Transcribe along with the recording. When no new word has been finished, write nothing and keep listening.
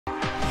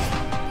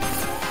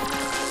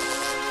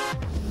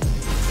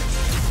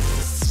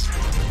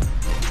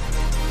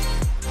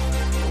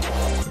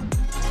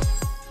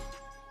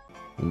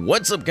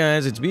What's up,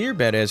 guys? It's me, your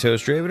badass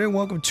host Draven, and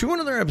welcome to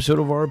another episode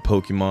of our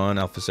Pokemon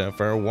Alpha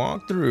Sapphire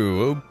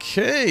walkthrough.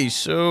 Okay,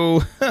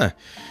 so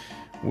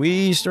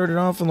we started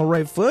off on the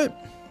right foot.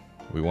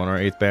 We won our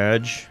 8th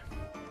badge.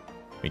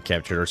 We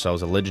captured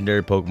ourselves a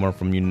legendary Pokemon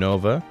from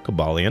Unova,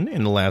 Cobalion,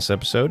 in the last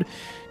episode.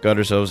 Got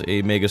ourselves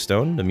a Mega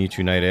Stone, the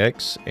Mewtwo Knight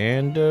X,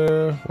 and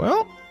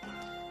well,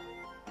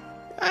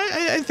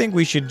 I think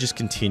we should just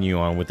continue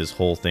on with this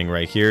whole thing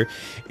right here.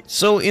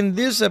 So in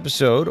this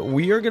episode,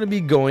 we are going to be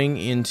going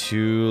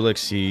into, let's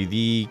see,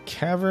 the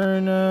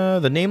cavern,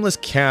 the Nameless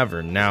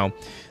Cavern. Now,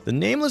 the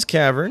Nameless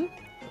Cavern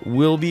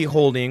will be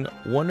holding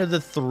one of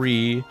the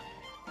 3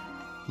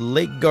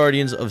 Lake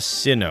Guardians of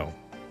Sinnoh.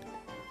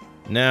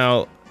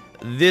 Now,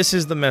 this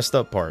is the messed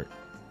up part.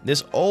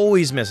 This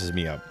always messes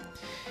me up.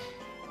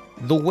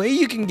 The way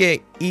you can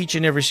get each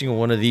and every single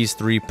one of these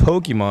 3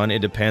 Pokemon, it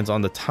depends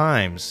on the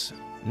times.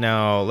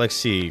 Now, let's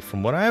see.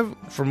 From what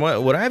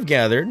I've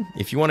gathered,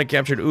 if you want to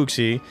capture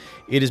Uxie,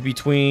 it is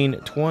between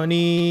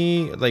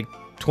 20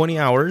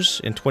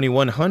 hours and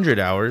 2100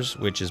 hours,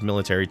 which is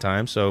military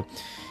time. So,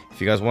 if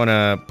you guys want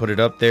to put it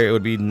up there, it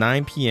would be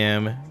 9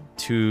 p.m.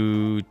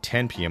 to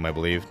 10 p.m. I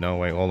believe. No,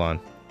 wait, hold on.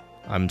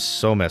 I'm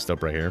so messed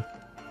up right here.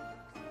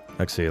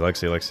 Let's see.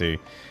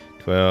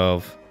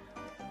 12.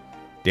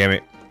 Damn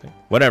it.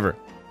 Whatever.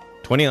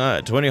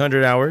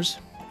 2000 hours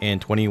and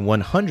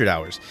 2100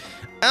 hours.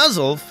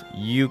 Azelf,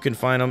 you can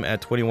find them at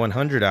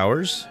 2100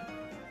 hours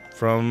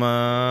from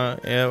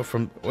and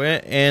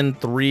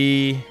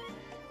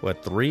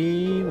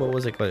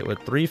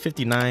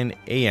 3:59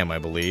 a.m. I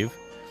believe,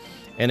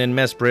 and in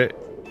Mesprit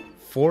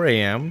 4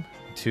 a.m.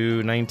 to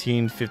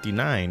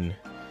 1959,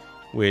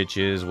 which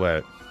is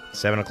what,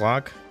 7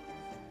 o'clock,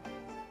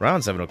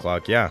 around 7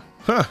 o'clock. Yeah.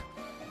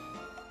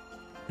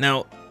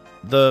 Now,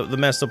 the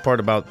messed up part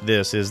about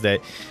this is that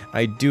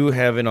I do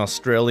have an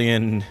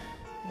Australian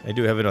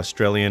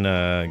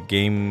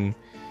game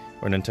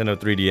or Nintendo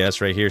 3DS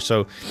right here.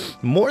 So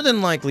more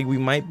than likely we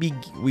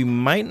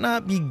might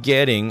not be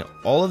getting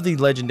all of the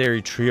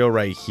legendary trio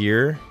right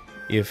here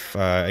if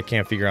I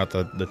can't figure out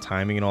the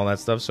timing and all that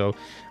stuff. So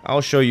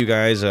I'll show you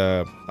guys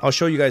through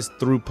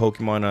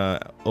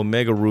Pokemon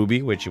Omega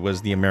Ruby, which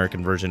was the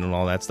American version and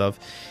all that stuff.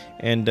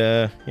 And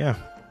yeah,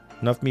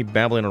 enough me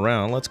babbling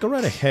around. Let's go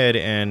right ahead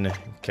and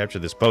capture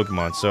this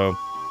Pokemon. So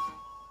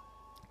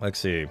let's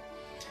see.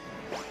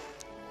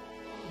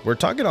 We're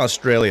talking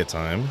Australia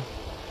time.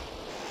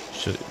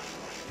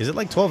 Is it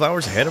like 12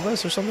 hours ahead of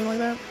us or something like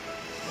that?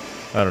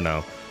 I don't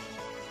know.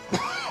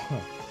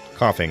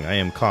 Coughing. I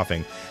am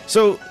coughing.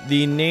 So,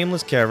 the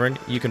Nameless Cavern,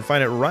 you can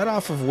find it right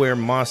off of where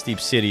Moss Deep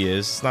City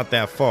is. It's not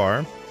that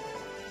far.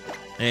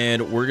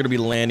 And we're going to be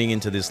landing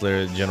into this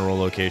general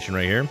location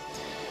right here.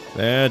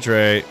 That's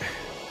right.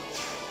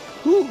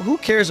 Who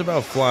cares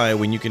about fly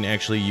when you can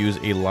actually use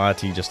a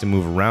Lati just to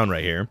move around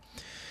right here?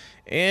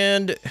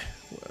 And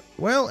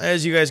well,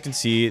 as you guys can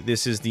see,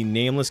 this is the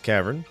Nameless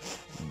Cavern.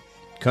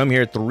 Come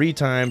here 3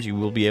 times, you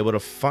will be able to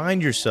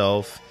find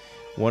yourself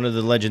one of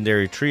the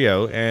legendary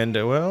trio. And,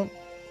 well,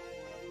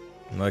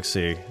 let's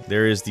see.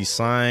 There is the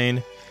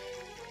sign.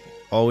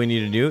 All we need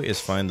to do is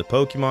find the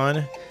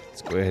Pokemon.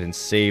 Let's go ahead and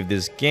save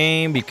this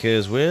game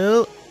because,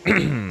 well,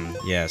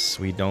 yes,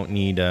 we don't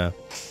need a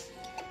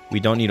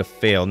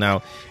fail.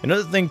 Now,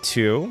 another thing,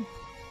 too,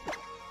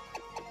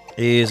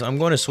 is I'm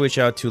going to switch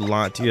out to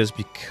Latias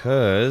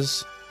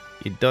because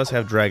it does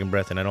have Dragon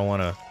Breath, and I don't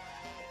want to...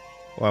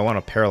 Well, I want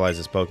to paralyze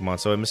this Pokemon.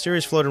 So, a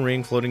mysterious floating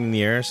ring floating in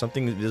the air.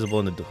 Something visible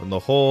in the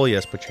hole.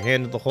 Yes, put your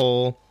hand in the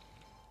hole.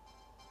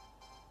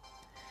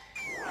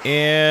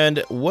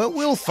 And what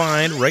we'll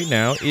find right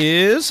now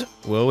is...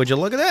 Well, would you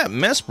look at that?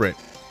 Mesprit.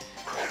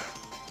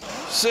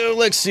 So,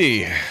 let's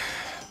see.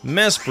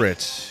 Mesprit.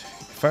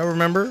 If I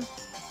remember,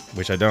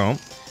 which I don't,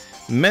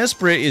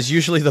 Mesprit is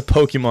usually the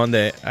Pokemon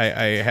that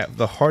I have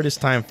the hardest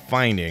time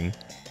finding.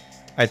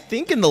 I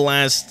think in the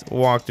last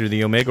walkthrough,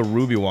 the Omega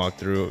Ruby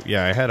walkthrough,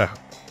 yeah, I had a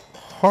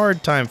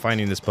hard time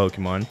finding this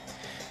Pokemon.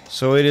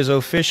 So it is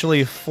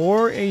officially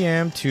 4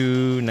 a.m.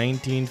 to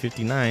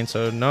 1959.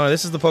 So no,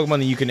 this is the Pokemon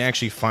that you can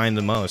actually find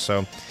the most.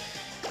 So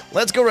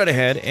let's go right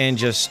ahead and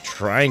just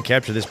try and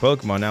capture this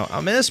Pokemon. Now,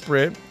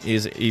 Mesprit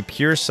is a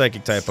pure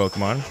Psychic type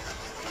Pokemon.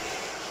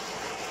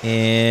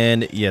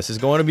 And yes, it's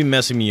going to be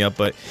messing me up,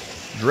 but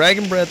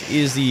Dragon Breath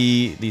is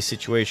the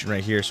situation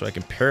right here, so I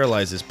can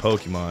paralyze this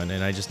Pokemon,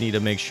 and I just need to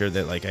make sure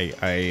that, like,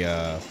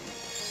 I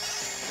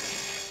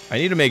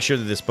need to make sure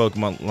that this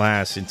Pokemon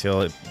lasts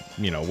until it,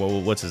 you know,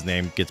 what's his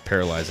name, gets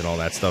paralyzed and all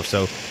that stuff.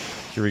 So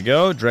here we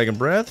go, Dragon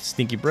Breath,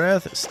 Stinky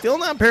Breath, still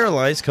not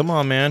paralyzed. Come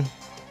on, man.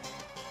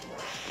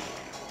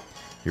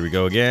 Here we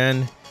go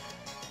again.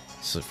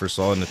 So first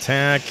of all, an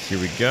attack. Here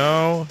we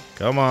go.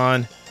 Come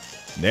on.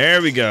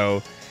 There we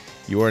go.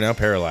 You are now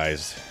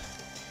paralyzed.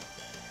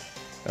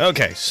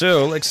 Okay,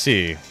 so let's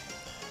see.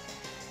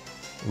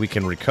 We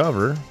can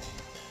recover.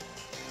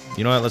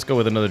 You know what? Let's go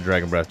with another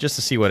Dragon Breath just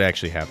to see what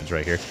actually happens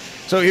right here.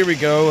 So here we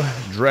go.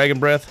 Dragon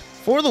Breath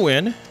for the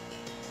win.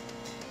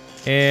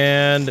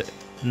 And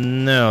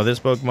no, this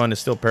Pokemon is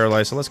still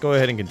paralyzed. So let's go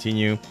ahead and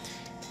continue.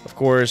 Of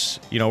course,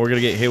 you know, we're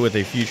going to get hit with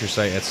a future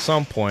sight at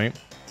some point.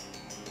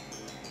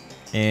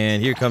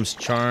 And here comes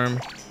Charm.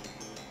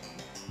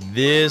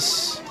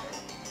 This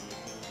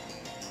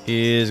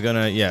is going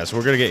to... Yeah, so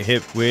we're going to get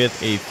hit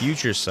with a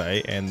future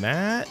sight. And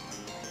that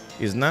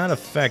is not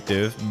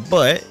effective,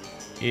 but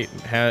it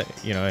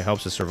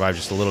helps us survive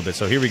just a little bit.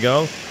 So here we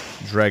go.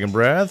 Dragon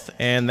Breath.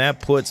 And that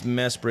puts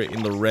Mesprit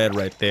in the red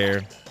right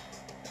there.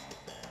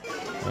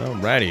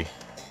 Alrighty.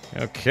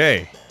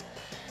 Okay.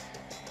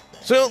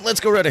 So let's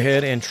go right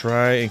ahead and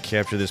try and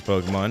capture this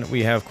Pokemon.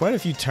 We have quite a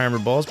few timer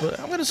balls, but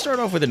I'm going to start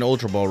off with an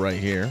Ultra Ball right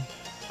here.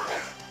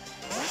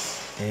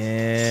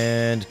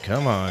 And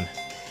come on.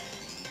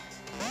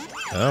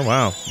 Oh,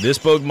 wow. This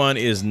Pokemon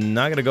is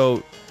not going to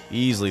go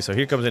easily. So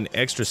here comes an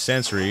Extra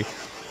Sensory.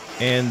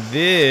 And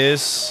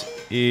this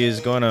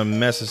is going to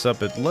mess us up.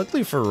 But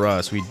luckily for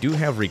us, we do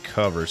have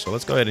Recover. So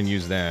let's go ahead and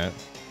use that.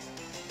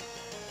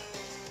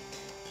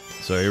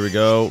 So here we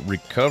go.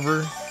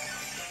 Recover.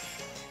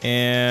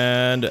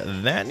 And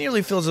that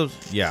nearly fills up...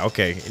 Yeah,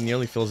 okay. It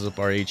nearly fills up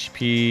our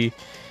HP.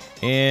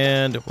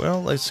 And,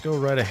 well, let's go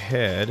right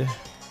ahead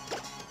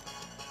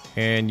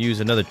and use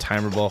another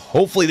timer ball.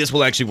 Hopefully this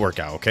will actually work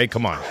out, okay?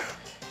 Come on.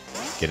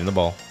 Get in the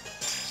ball.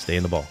 Stay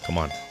in the ball. Come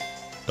on.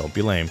 Don't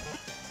be lame.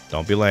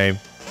 Don't be lame.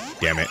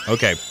 Damn it.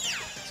 Okay.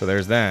 So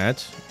there's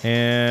that.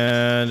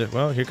 And,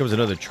 well, here comes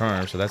another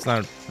Charm. So that's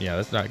not... Yeah,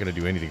 that's not going to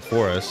do anything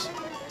for us.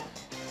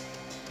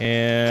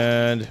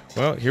 And,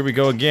 well, here we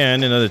go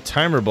again. Another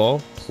timer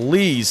ball.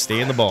 Please stay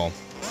in the ball.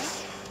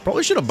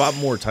 Probably should have bought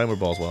more timer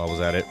balls while I was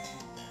at it.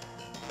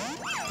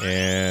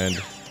 And,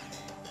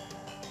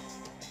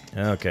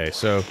 okay,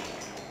 so,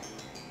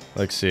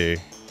 let's see.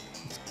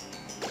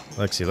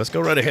 Let's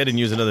go right ahead and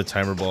use another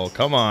timer ball.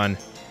 Come on.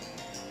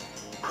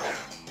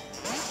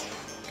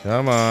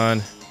 Come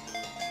on.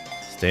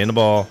 Stay in the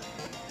ball.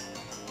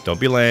 Don't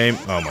be lame.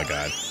 Oh, my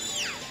God.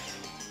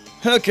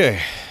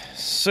 Okay,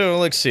 so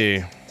let's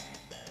see.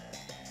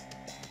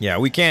 Yeah,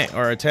 we can't,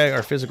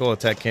 our physical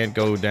attack can't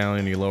go down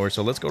any lower,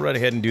 so let's go right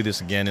ahead and do this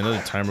again.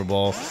 Another timer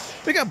ball.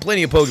 We got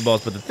plenty of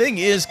Pokeballs, but the thing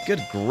is,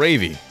 good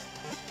gravy.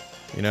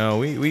 You know,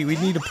 we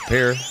need to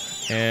prepare,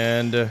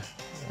 and,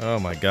 oh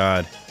my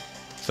God.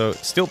 So,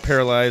 still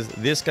paralyzed.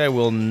 This guy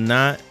will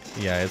not,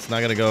 yeah, it's not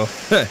going to go,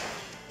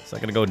 it's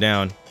not going to go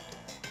down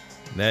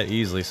that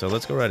easily. So,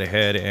 let's go right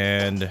ahead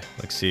and,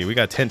 let's see, we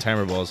got 10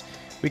 timer balls.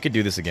 We could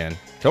do this again.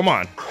 Come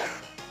on.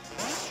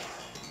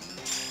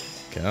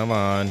 Come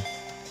on.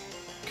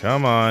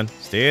 Come on.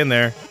 Stay in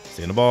there.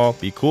 Stay in the ball.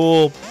 Be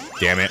cool.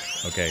 Damn it.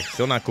 Okay,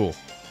 still not cool.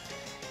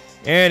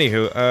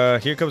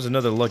 Anywho, here comes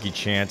another Lucky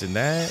Chant, and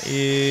that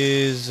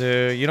is,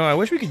 you know, I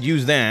wish we could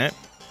use that.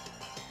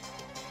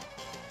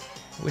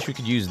 I wish we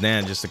could use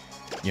that just to,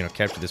 you know,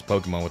 capture this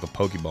Pokemon with a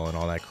Pokeball and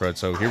all that crud.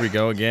 So here we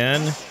go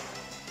again.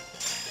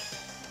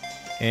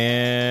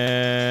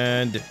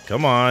 And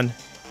come on.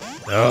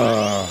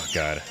 Oh,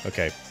 God.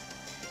 Okay.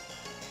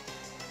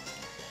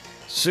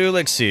 So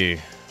let's see.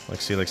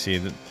 Let's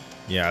see.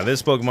 Yeah,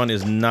 this Pokemon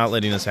is not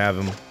letting us have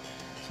him. So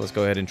let's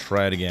go ahead and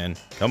try it again.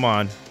 Come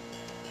on.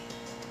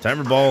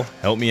 Timer ball,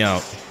 help me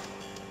out.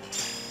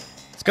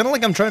 It's kind of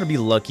like I'm trying to be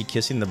lucky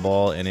kissing the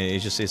ball, and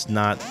it's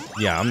not,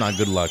 yeah, I'm not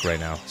good luck right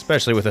now.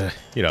 Especially with,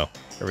 you know,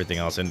 everything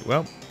else. And,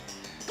 well,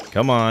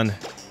 come on.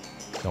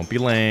 Don't be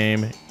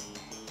lame.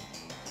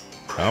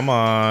 Come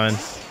on.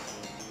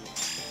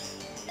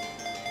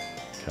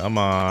 Come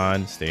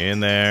on. Stay in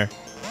there.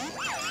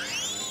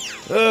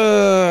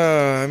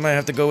 I might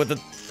have to go with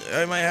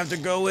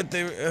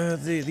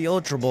the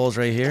Ultra Balls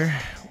right here,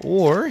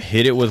 or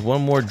hit it with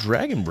one more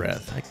Dragon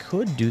Breath. I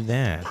could do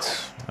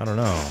that. I don't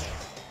know.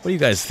 What do you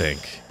guys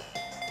think?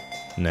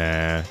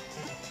 Nah.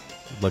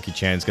 Lucky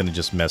Chan's gonna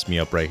just mess me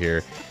up right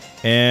here.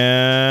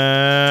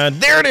 And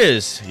there it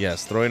is!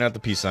 Yes, throwing out the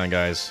peace sign,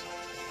 guys.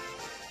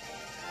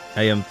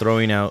 I am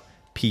throwing out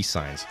peace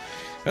signs.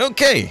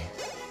 Okay.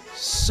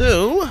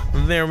 So,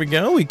 there we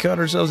go. We caught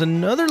ourselves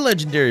another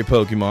legendary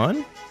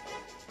Pokemon.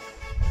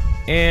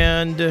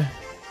 And,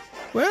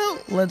 well,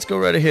 let's go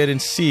right ahead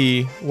and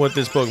see what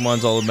this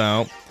Pokemon's all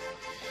about.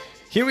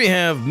 Here we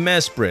have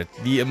Mesprit,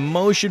 the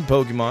emotion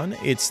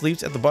Pokemon. It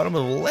sleeps at the bottom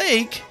of the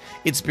lake.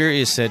 Its spirit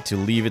is said to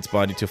leave its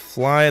body to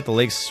fly at the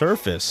lake's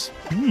surface.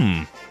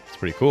 It's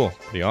pretty cool.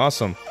 Pretty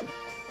awesome.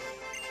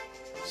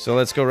 So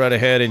let's go right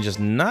ahead and just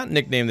not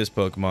nickname this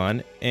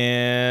Pokemon.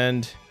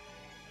 And,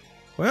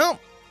 well,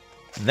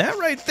 that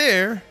right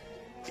there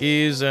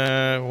is,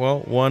 well,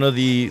 one of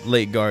the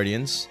lake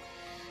guardians.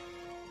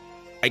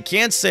 I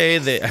can't say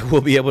that I will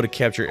be able to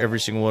capture every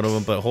single one of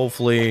them, but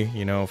hopefully,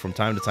 you know, from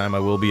time to time I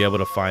will be able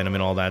to find them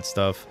and all that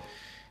stuff.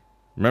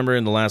 Remember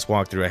in the last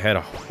walkthrough, I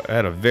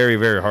had a very,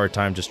 very hard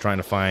time just trying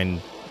to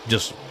find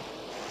just,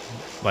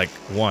 like,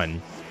 one.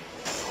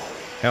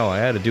 Hell, I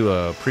had to do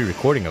a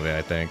pre-recording of it,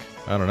 I think.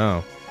 I don't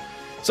know.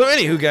 So,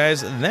 anywho,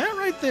 guys, that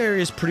right there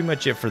is pretty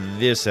much it for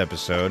this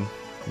episode.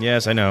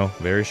 Yes, I know,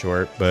 very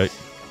short, but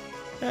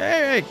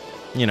hey,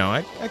 you know,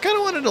 I kind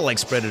of wanted to, like,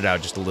 spread it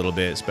out just a little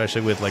bit,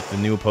 especially with, like, the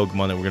new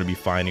Pokemon that we're going to be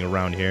finding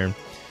around here.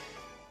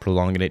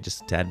 Prolonging it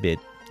just a tad bit.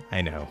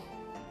 I know.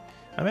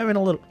 I'm having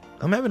a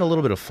I'm having a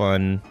little bit of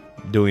fun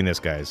doing this,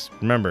 guys.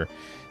 Remember,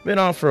 been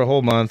off for a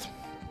whole month.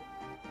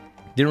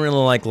 Didn't really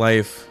like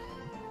life,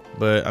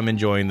 but I'm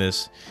enjoying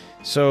this.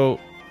 So,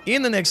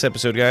 in the next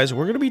episode, guys,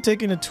 we're going to be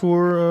taking a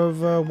tour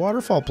of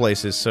waterfall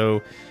places.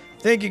 So,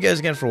 thank you guys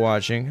again for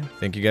watching.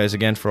 Thank you guys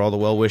again for all the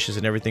well wishes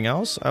and everything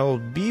else. I will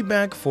be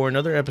back for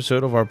another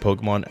episode of our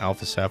Pokemon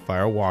Alpha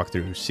Sapphire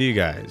walkthrough. See you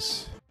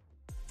guys.